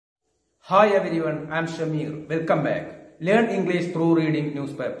Hi everyone, I am Shamir. Welcome back. Learn English through reading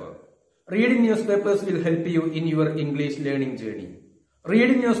newspaper. Reading newspapers will help you in your English learning journey.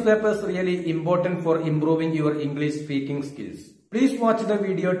 Reading newspapers really important for improving your English speaking skills. Please watch the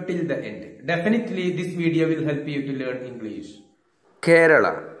video till the end. Definitely this video will help you to learn English.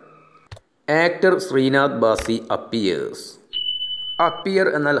 Kerala. Actor Srinath Basi appears. Appear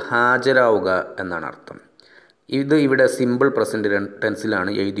എന്നാൽ ഹാജരാവുക എന്നാണ് അർത്ഥം. ഇത് ഇവിടെ simple present ടെൻസിലാണ്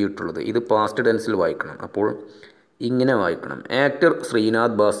എഴുതിയിട്ടുള്ളത്. ഇത് past ടെൻസിൽ വായിക്കണം. അപ്പോൾ ഇങ്ങനെ വായിക്കണം. ആക്ടർ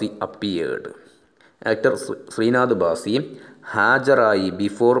ശ്രീനാഥ് ബാസി അപ്പിയേർഡ്. ആക്ടർ ശ്രീനാഥ് ബാസി ഹാജരായി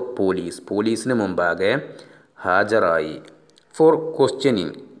ബിഫോർ പോലീസ്. പോലീസിന് മുമ്പാകെ ഹാജരായി. ഫോർ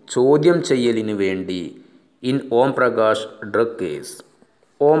ക്വസ്റ്റ്യനിങ് ചോദ്യം ചെയ്യലിന് വേണ്ടി in Om Prakash drug case.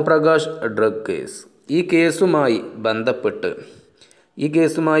 Om Prakash drug case. ഈ കേസുമായി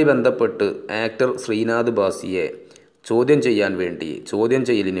ബന്ധപ്പെട്ട് ആക്ടർ ശ്രീനാഥ് ബാസിയെ ചോദ്യം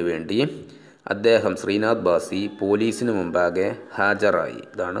ചെയ്യലിന് വേണ്ടി അദ്ദേഹം ശ്രീനാഥ് ബാസി പോലീസിന് മുമ്പാകെ ഹാജരായി.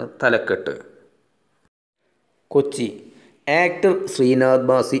 ഇതാണ് തലക്കെട്ട്. കൊച്ചി. ആക്ടർ ശ്രീനാഥ്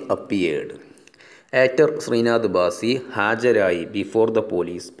ബാസി അപ്പിയേർഡ്. ആക്ടർ ശ്രീനാഥ് ബാസി ഹാജരായി ബിഫോർ ദ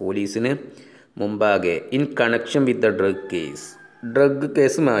പോലീസ്. പോലീസിന് മുമ്പാകെ in connection with the drug case. Drug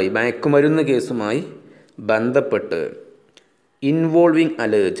കേസുമായി മയക്കുമരുന്ന് കേസുമായി ബന്ധപ്പെട്ട് involving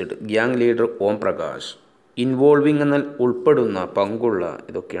alleged gang leader Om Prakash. Involving എന്നാൽ ഉൾപ്പെടുന്ന, പങ്കുള്ള,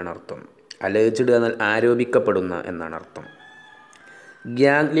 ഇതൊക്കെയാണ് അർത്ഥം. അലേജ്ഡ് എന്നാൽ ആരോപിക്കപ്പെടുന്ന എന്നാണ് അർത്ഥം.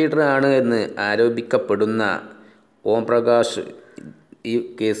 ഗ്യാങ് ലീഡർ ആണ് എന്ന് ആരോപിക്കപ്പെടുന്ന ഓം പ്രകാശ്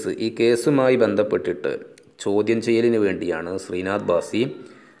ഈ കേസുമായി ബന്ധപ്പെട്ടിട്ട് ചോദ്യം ചെയ്യലിന് വേണ്ടിയാണ് ശ്രീനാഥ് ബാസി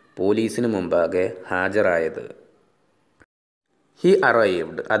പോലീസിന് മുമ്പാകെ ഹാജരായത്. He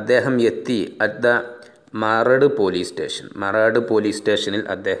arrived. അദ്ദേഹം എത്തി at the മറഡ് police station. മറാഡ് police സ്റ്റേഷനിൽ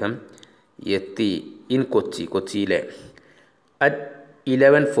അദ്ദേഹം എത്തി. ഇൻ കൊച്ചിയിലെ അറ്റ്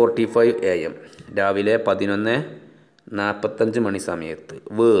 11:45 AM രാവിലെ 11:45 മണി സമയത്ത്.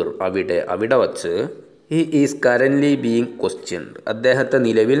 വേർ അവിടെ വച്ച്. He is currently being questioned. അദ്ദേഹത്തെ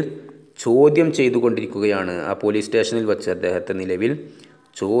നിലവിൽ ചോദ്യം ചെയ്തുകൊണ്ടിരിക്കുകയാണ്. ആ പോലീസ് സ്റ്റേഷനിൽ വച്ച് അദ്ദേഹത്തെ നിലവിൽ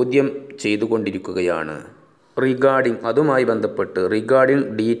ചോദ്യം ചെയ്തുകൊണ്ടിരിക്കുകയാണ്. റിഗാർഡിംഗ് അതുമായി ബന്ധപ്പെട്ട്. Regarding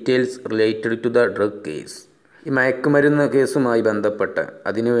details related to the drug case. ഈ മയക്കുമരുന്ന് കേസുമായി ബന്ധപ്പെട്ട്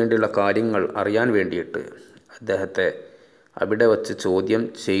അതിനുവേണ്ടിയുള്ള കാര്യങ്ങൾ അറിയാൻ വേണ്ടിയിട്ട് അദ്ദേഹത്തെ അവിടെ വച്ച് ചോദ്യം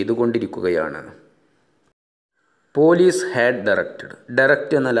ചെയ്തുകൊണ്ടിരിക്കുകയാണ്. Police had directed.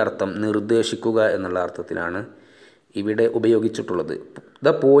 ഡയറക്റ്റ് എന്നാൽ അർത്ഥം നിർദ്ദേശിക്കുക എന്നുള്ള അർത്ഥത്തിലാണ് ഇവിടെ ഉപയോഗിച്ചിട്ടുള്ളത്. The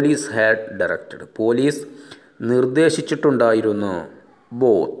police had directed. Police നിർദ്ദേശിച്ചിട്ടുണ്ടായിരുന്നു.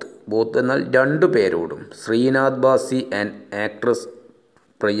 Both എന്നാൽ രണ്ടു പേരോടും. ശ്രീനാഥ് ബാസി ആൻഡ് ആക്ട്രസ്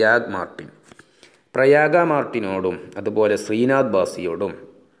പ്രയാഗ മാർട്ടിനോടും അതുപോലെ ശ്രീനാഥ് ബാസിയോടും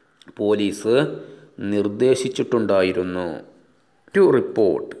പോലീസ് നിർദ്ദേശിച്ചിട്ടുണ്ടായിരുന്നു. ടു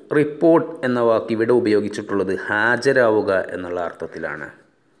റിപ്പോർട്ട് എന്ന വാക്ക് ഇവിടെ ഉപയോഗിച്ചിട്ടുള്ളത് ഹാജരാവുക എന്നുള്ള അർത്ഥത്തിലാണ്.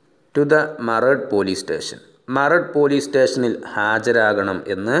 To the മറഡ് police station. മറഡ് police സ്റ്റേഷനിൽ ഹാജരാകണം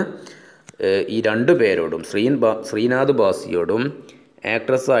എന്ന് ഈ രണ്ടു പേരോടും ശ്രീനാഥ് ബാസിയോടും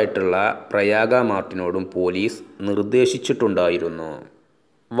ആക്ട്രസ്സായിട്ടുള്ള പ്രയാഗ മാർട്ടിനോടും പോലീസ് നിർദ്ദേശിച്ചിട്ടുണ്ടായിരുന്നു.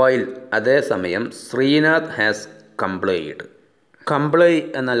 വൈൽ അതേസമയം ശ്രീനാഥ് ഹാസ് കംപ്ലൈഡ്. കംപ്ലൈ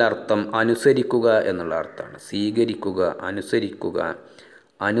എന്നാൽ അർത്ഥം അനുസരിക്കുക എന്നുള്ള അർത്ഥമാണ്. സ്വീകരിക്കുക, അനുസരിക്കുക,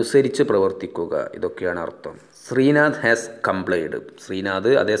 അനുസരിച്ച് പ്രവർത്തിക്കുക, ഇതൊക്കെയാണ് അർത്ഥം. Sreenath has complied.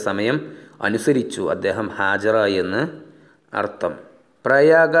 ശ്രീനാഥ് അതേസമയം അനുസരിച്ചു, അദ്ദേഹം ഹാജരായി എന്ന് അർത്ഥം.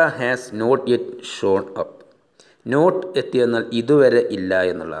 Prayaga has not yet Sean up. Not എത്തി എന്നാൽ ഇതുവരെ ഇല്ല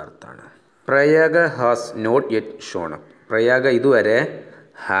എന്നുള്ള അർത്ഥമാണ്. Prayaga has not yet Sean up. Prayaga ഇതുവരെ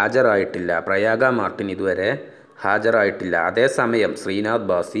ഹാജരായിട്ടില്ല. പ്രയാഗ മാർട്ടിൻ ഇതുവരെ ഹാജരായിട്ടില്ല. അതേസമയം ശ്രീനാഥ്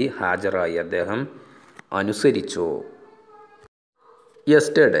ബാസി ഹാജരായി, അദ്ദേഹം അനുസരിച്ചു.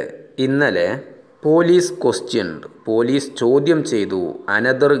 യെസ്റ്റർഡേ ഇന്നലെ. Police questioned. പോലീസ് ചോദ്യം ചെയ്തു.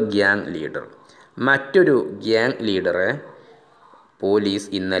 Another gang leader. മറ്റൊരു ഗ്യാങ് ലീഡറെ പോലീസ്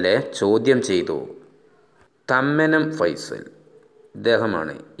ഇന്നലെ ചോദ്യം ചെയ്തു. തമ്മനം ഫൈസൽ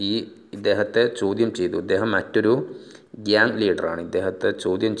ഇദ്ദേഹമാണ്. ഇദ്ദേഹത്തെ ചോദ്യം ചെയ്തു. ഇദ്ദേഹം മറ്റൊരു ഗ്യാങ് ലീഡറാണ്. ഇദ്ദേഹത്തെ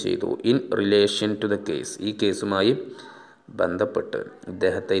ചോദ്യം ചെയ്തു. In relation to the case. ഈ കേസുമായി ബന്ധപ്പെട്ട്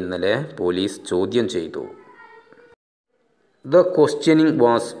ഇദ്ദേഹത്തെ ഇന്നലെ പോലീസ് ചോദ്യം ചെയ്തു. The questioning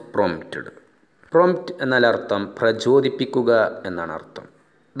was prompted. Prompt എന്നാൽ അർത്ഥം പ്രചോദിപ്പിക്കുക എന്നാണ് അർത്ഥം.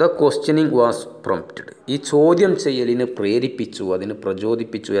 The questioning was prompted. ഈ ചോദ്യം ചെയ്യലിന് പ്രേരിപ്പിച്ചു, അതിന്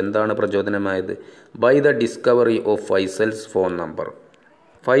പ്രചോദിപ്പിച്ചു. എന്താണ് പ്രചോദനമായത്? By the discovery of ഫൈസൽസ് phone number.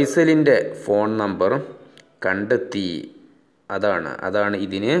 ഫൈസലിൻ്റെ phone number കണ്ടെത്തി. അതാണ്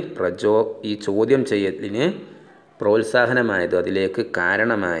ഇതിന് ഈ ചോദ്യം ചെയ്യലിന് പ്രോത്സാഹനമായത്, അതിലേക്ക്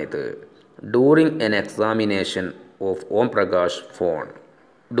കാരണമായത്. During N examination of Om Prakash phone.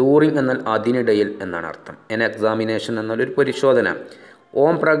 During എന്നാൽ അതിനിടയിൽ എന്നാണ് അർത്ഥം. എൻ എക്സാമിനേഷൻ എന്നാൽ ഒരു പരിശോധന.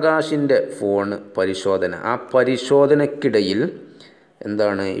 ഓം പ്രകാശിൻ്റെ പരിശോധന. ആ പരിശോധനയ്ക്കിടയിൽ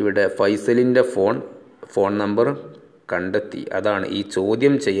എന്താണ് ഇവിടെ ഫൈസലിൻ്റെ ഫോൺ നമ്പർ കണ്ടെത്തി. അതാണ് ഈ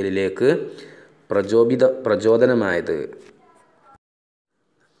ചോദ്യം ചെയ്യലിലേക്ക് പ്രചോദനമായത്.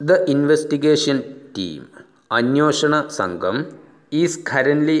 ദ ഇൻവെസ്റ്റിഗേഷൻ ടീം അന്വേഷണ സംഘം ഈസ്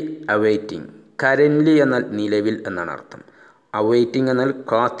കറൻലി അവൈറ്റിംഗ്. കറൻലി എന്നാൽ നിലവിൽ എന്നാണ് അർത്ഥം. അവൈറ്റിംഗ് എന്നാൽ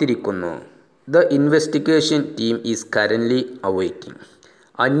കാത്തിരിക്കുന്നു. The investigation team is currently awaiting.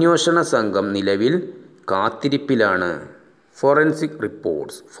 അന്വേഷണ സംഘം നിലവിൽ കാത്തിരിപ്പിലാണ്.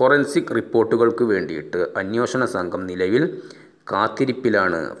 ഫോറൻസിക് റിപ്പോർട്ടുകൾക്ക് വേണ്ടിയിട്ട് അന്വേഷണ സംഘം നിലവിൽ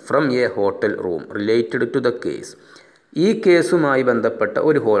കാത്തിരിപ്പിലാണ്. From A hotel room related to the case. ഈ കേസുമായി ബന്ധപ്പെട്ട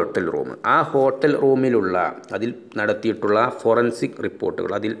ഒരു ഹോട്ടൽ റൂം. ആ ഹോട്ടൽ റൂമിലുള്ള അതിൽ നടത്തിയിട്ടുള്ള ഫോറൻസിക്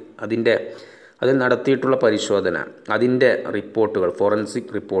റിപ്പോർട്ടുകൾ, അതിൽ നടത്തിയിട്ടുള്ള പരിശോധന, അതിൻ്റെ റിപ്പോർട്ടുകൾ,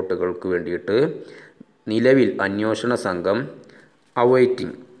 ഫോറൻസിക് റിപ്പോർട്ടുകൾക്ക് വേണ്ടിയിട്ട് നിലവിൽ അന്വേഷണ സംഘം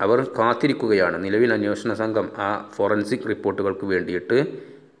അവൈറ്റിംഗ്, അവർ കാത്തിരിക്കുകയാണ്. നിലവിൽ അന്വേഷണ സംഘം ആ ഫോറൻസിക് റിപ്പോർട്ടുകൾക്ക് വേണ്ടിയിട്ട്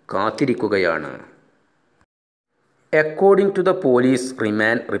കാത്തിരിക്കുകയാണ്. According to the police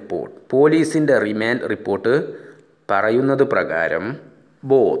remand report. പോലീസിൻ്റെ റിമാൻഡ് റിപ്പോർട്ട് പറയുന്നത് പ്രകാരം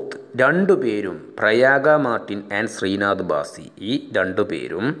ബോത്ത് രണ്ടുപേരും, പ്രയാഗ മാർട്ടിൻ ആൻഡ് ശ്രീനാഥ് ബാസി, ഈ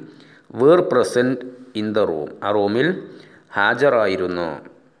രണ്ടുപേരും where present in the room, ആ റൂമിൽ ഹാജരായിരുന്നു.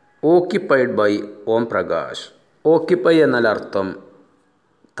 Occupied by Om Prakash. Occupy എന്നാൽ അർത്ഥം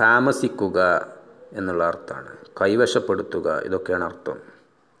താമസിക്കുക എന്നുള്ള അർത്ഥമാണ്. കൈവശപ്പെടുത്തുക, ഇതൊക്കെയാണ് അർത്ഥം.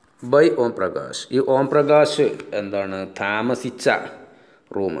 ബൈ ഓം പ്രകാശ്, ഈ ഓം പ്രകാശ് എന്താണ് താമസിച്ച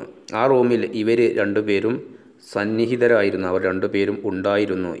റൂം, ആ റൂമിൽ ഇവർ രണ്ടുപേരും സന്നിഹിതരായിരുന്നു. അവർ രണ്ടുപേരും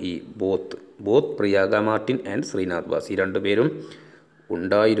ഉണ്ടായിരുന്നു. ഈ both Prayaga Martin and Sreenath ബാസി, ഈ രണ്ടുപേരും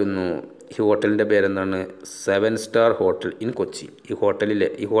ഉണ്ടായിരുന്നു. ഈ ഹോട്ടലിൻ്റെ പേരെന്താണ്? 7 സ്റ്റാർ ഹോട്ടൽ ഇൻ കൊച്ചി. ഈ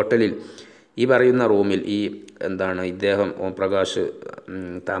ഹോട്ടലിൽ ഈ പറയുന്ന റൂമിൽ ഇദ്ദേഹം ഓം പ്രകാശ്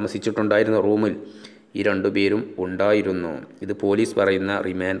താമസിച്ചിട്ടുണ്ടായിരുന്ന റൂമിൽ ഈ രണ്ടുപേരും ഉണ്ടായിരുന്നു. ഇത് പോലീസ് പറയുന്ന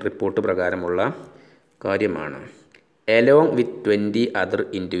റിമാൻഡ് റിപ്പോർട്ട് പ്രകാരമുള്ള കാര്യമാണ്. Along with 20 other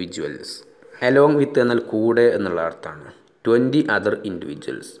individuals. Along with എന്നാൽ കൂടെ എന്നുള്ള അർത്ഥമാണ്. 20 അതർ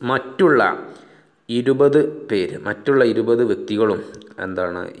ഇൻഡിവിജ്വൽസ്, മറ്റുള്ള 20 വ്യക്തികളും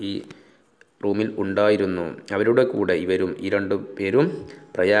ഈ റൂമിൽ ഉണ്ടായിരുന്നു. അവരുടെ കൂടെ ഈ രണ്ടു പേരും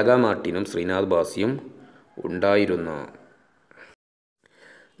പ്രയാഗ മാർട്ടിനും ശ്രീനാഥ് ബാസിയും ഉണ്ടായിരുന്നു.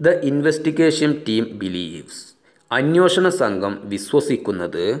 The investigation team believes. അന്വേഷണ സംഘം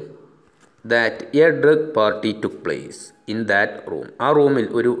വിശ്വസിക്കുന്നത് that A drug party took place in that room. ആ റൂമിൽ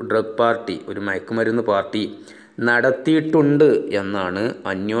ഒരു ഡ്രഗ് പാർട്ടി, ഒരു മയക്കുമരുന്ന് പാർട്ടി നടത്തിയിട്ടുണ്ട് എന്നാണ്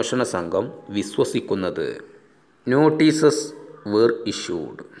അന്വേഷണ സംഘം വിശ്വസിക്കുന്നത്. Notices where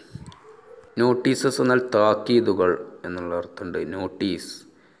issued. നോട്ടീസസ് എന്നാൽ താക്കീതുകൾ എന്നുള്ള അർത്ഥമുണ്ട്. നോട്ടീസ്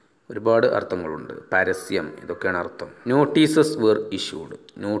ഒരുപാട് അർത്ഥങ്ങളുണ്ട്. പരസ്യം, ഇതൊക്കെയാണ് അർത്ഥം. Notices where issued.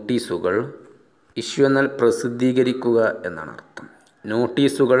 നോട്ടീസുകൾ, ഇഷ്യൂ എന്നാൽ പ്രസിദ്ധീകരിക്കുക എന്നാണ് അർത്ഥം.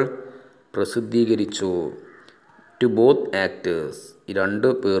 നോട്ടീസുകൾ പ്രസിദ്ധീകരിച്ചു. ടു ബോത്ത് ആക്ടേഴ്സ്, ഈ രണ്ടു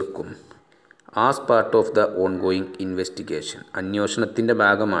പേർക്കും. As part of the ongoing investigation, അന്വേഷണത്തിൻ്റെ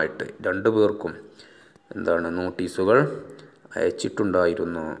ഭാഗമായിട്ട് രണ്ടു പേർക്കും നോട്ടീസുകൾ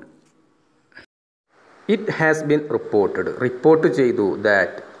അയച്ചിട്ടുണ്ടായിരുന്നു. ഇറ്റ് ഹാസ് ബീൻ റിപ്പോർട്ട് ചെയ്തു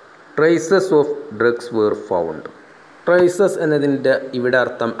that traces of drugs where found. Traces എന്നതിൻ്റെ ഇവിടെ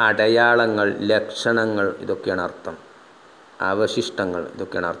അർത്ഥം അടയാളങ്ങൾ, ലക്ഷണങ്ങൾ, ഇതൊക്കെയാണ് അർത്ഥം. അവശിഷ്ടങ്ങൾ,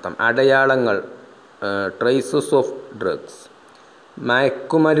 ഇതൊക്കെയാണ് അർത്ഥം. അടയാളങ്ങൾ, ട്രേസസ് ഓഫ് ഡ്രഗ്സ്,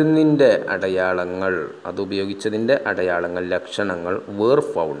 മയക്കുമരുന്നിൻ്റെ അടയാളങ്ങൾ, അതുപയോഗിച്ചതിൻ്റെ അടയാളങ്ങൾ, ലക്ഷണങ്ങൾ. വേർ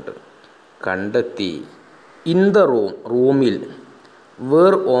ഫൗണ്ട് കണ്ടെത്തി. ഇൻ ദ റൂമിൽ.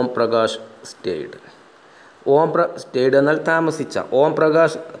 Where Om Prakash stayed. Stayed എന്നാൽ താമസിച്ച. ഓം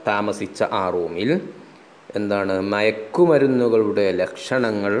പ്രകാശ് താമസിച്ച ആ റൂമിൽ മയക്കുമരുന്നുകളുടെ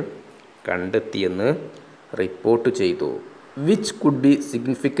ലക്ഷണങ്ങൾ കണ്ടെത്തിയെന്ന് റിപ്പോർട്ട് ചെയ്തു. Which could be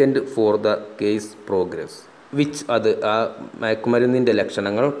significant for the case progress. Which, അത് ആ മയക്കുമരുന്നിൻ്റെ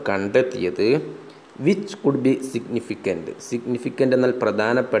ലക്ഷണങ്ങൾ കണ്ടെത്തിയത്. വിച്ച് കുഡ് ബി സിഗ്നിഫിക്കൻറ്റ് എന്നാൽ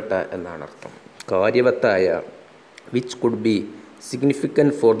പ്രധാനപ്പെട്ട എന്നാണ് അർത്ഥം, കാര്യവത്തായ. Which could be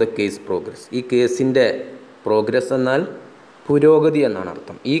significant for the case progress. ഈ കേസിൻ്റെ പ്രോഗ്രസ് എന്നാൽ പുരോഗതി എന്നാണ്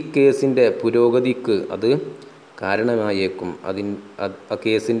അർത്ഥം. ഈ കേസിൻ്റെ പുരോഗതിക്ക് അത് കാരണമായേക്കും. ആ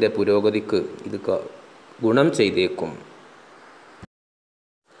കേസിൻ്റെ പുരോഗതിക്ക് ഇത് ഗുണം ചെയ്തേക്കും.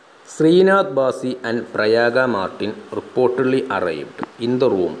 ശ്രീനാഥ് ബാസി and Prayaga Martin reportedly arrived in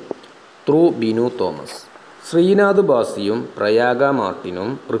the room through Binu Thomas. Sreenath ബാസിയും Prayaga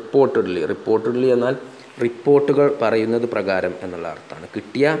മാർട്ടിനും reportedly എന്നാൽ റിപ്പോർട്ടുകൾ പറയുന്നത് പ്രകാരം എന്നുള്ള അർത്ഥമാണ്.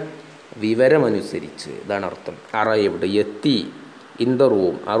 കിട്ടിയ വിവരമനുസരിച്ച്, ഇതാണ് അർത്ഥം. അറൈവ്ഡ് എത്തി. ഇൻ ദ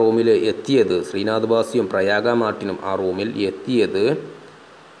റൂം, ആ റൂമിൽ എത്തിയത്, ശ്രീനാഥ് ബാസിയും പ്രയാഗ മാർട്ടിനും ആ റൂമിൽ എത്തിയത്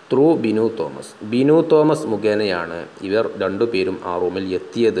through Binu Thomas. Binu Thomas മുഖേനയാണ് ഇവർ രണ്ടുപേരും ആ റൂമിൽ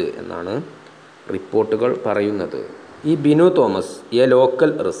എത്തിയത് എന്നാണ് റിപ്പോർട്ടുകൾ പറയുന്നത്. ഈ Binu Thomas A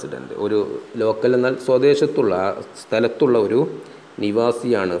local resident, ഒരു ലോക്കൽ എന്നാൽ സ്വദേശത്തുള്ള സ്ഥലത്തുള്ള ഒരു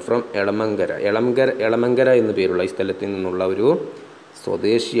നിവാസിയാണ്. ഫ്രം എളമങ്കര എന്നു പേരുള്ള ഈ സ്ഥലത്തിൽ നിന്നുള്ള ഒരു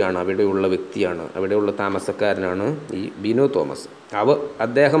സ്വദേശിയാണ്, അവിടെയുള്ള വ്യക്തിയാണ്, അവിടെയുള്ള താമസക്കാരനാണ് ഈ ബിനു തോമസ്.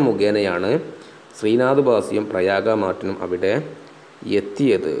 അദ്ദേഹം മുഖേനയാണ് ശ്രീനാഥ് ബാസിയും പ്രയാഗ മാർട്ടിനും അവിടെ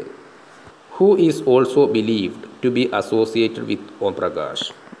എത്തിയത്. Who is also believed to B associated with Om Prakash.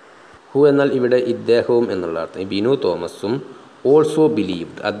 Who എന്നാൽ ഇവിടെ ഇദ്ദേഹവും എന്നുള്ള അർത്ഥം. ബിനു തോമസും ഓൾസോ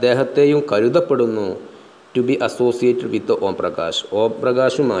ബിലീവ്ഡ്, അദ്ദേഹത്തെയും കരുതപ്പെടുന്നു, to B associated with Om Prakash, Om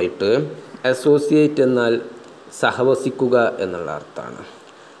പ്രകാശുമായിട്ട്. Associate എന്നാൽ സഹവസിക്കുക എന്നുള്ള അർത്ഥമാണ്.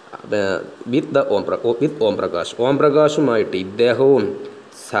 വിത്ത് ഓം പ്രകാശ്, ഓം പ്രകാശുമായിട്ട് ഇദ്ദേഹവും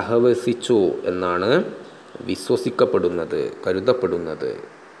സഹവസിച്ചു എന്നാണ് വിശ്വസിക്കപ്പെടുന്നത്, കരുതപ്പെടുന്നത്.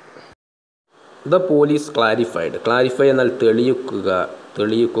 ദ പോലീസ് ക്ലാരിഫൈഡ്, ക്ലാരിഫൈ എന്നാൽ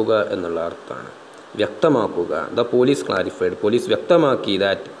തെളിയിക്കുക എന്നുള്ള അർത്ഥമാണ്, വ്യക്തമാക്കുക. ദ പോലീസ് ക്ലാരിഫൈഡ്, പോലീസ് വ്യക്തമാക്കി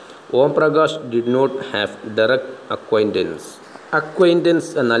that Om Prakash did not have direct acquaintance.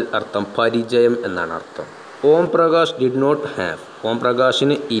 Acquaintance എന്നാൽ അർത്ഥം പരിചയം എന്നാണ് അർത്ഥം. Om Prakash did not have, ഓം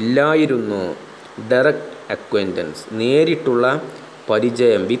പ്രകാശിന് ഇല്ലായിരുന്നു ഡയറക്റ്റ് അക്വൈൻറ്റൻസ്, നേരിട്ടുള്ള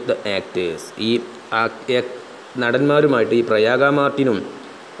പരിചയം വിത്ത് ആക്ടേഴ്സ്, ഈ നടന്മാരുമായിട്ട്, ഈ പ്രയാഗ മാർട്ടിനും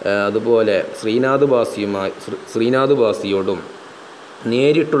അതുപോലെ ശ്രീനാഥ് ബാസിയോടും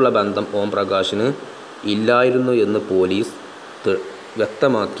നേരിട്ടുള്ള ബന്ധം ഓം പ്രകാശിന് ഇല്ലായിരുന്നു എന്ന് പോലീസ്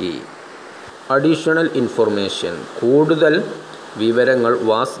വ്യക്തമാക്കി. അഡീഷണൽ ഇൻഫർമേഷൻ, കൂടുതൽ വിവരങ്ങൾ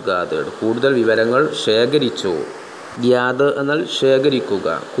വാസ് ഗാതേർഡ്, കൂടുതൽ വിവരങ്ങൾ ശേഖരിച്ചു. ഗ്യാദർ എന്നാൽ ശേഖരിക്കുക,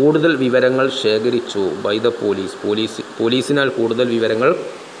 കൂടുതൽ വിവരങ്ങൾ ശേഖരിച്ചു. ബൈ ദ പോലീസിനാൽ കൂടുതൽ വിവരങ്ങൾ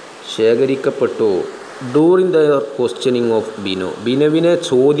ശേഖരിക്കപ്പെട്ടു. ഡ്യൂറിങ് ദയർ ക്വസ്റ്റ്യനിങ് ഓഫ് ബിനുവിനെ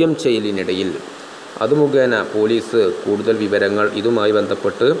ചോദ്യം ചെയ്യലിനിടയിൽ അത് മുഖേന പോലീസ് കൂടുതൽ വിവരങ്ങൾ ഇതുമായി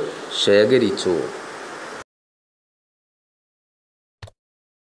ബന്ധപ്പെട്ട് ശേഖരിച്ചു.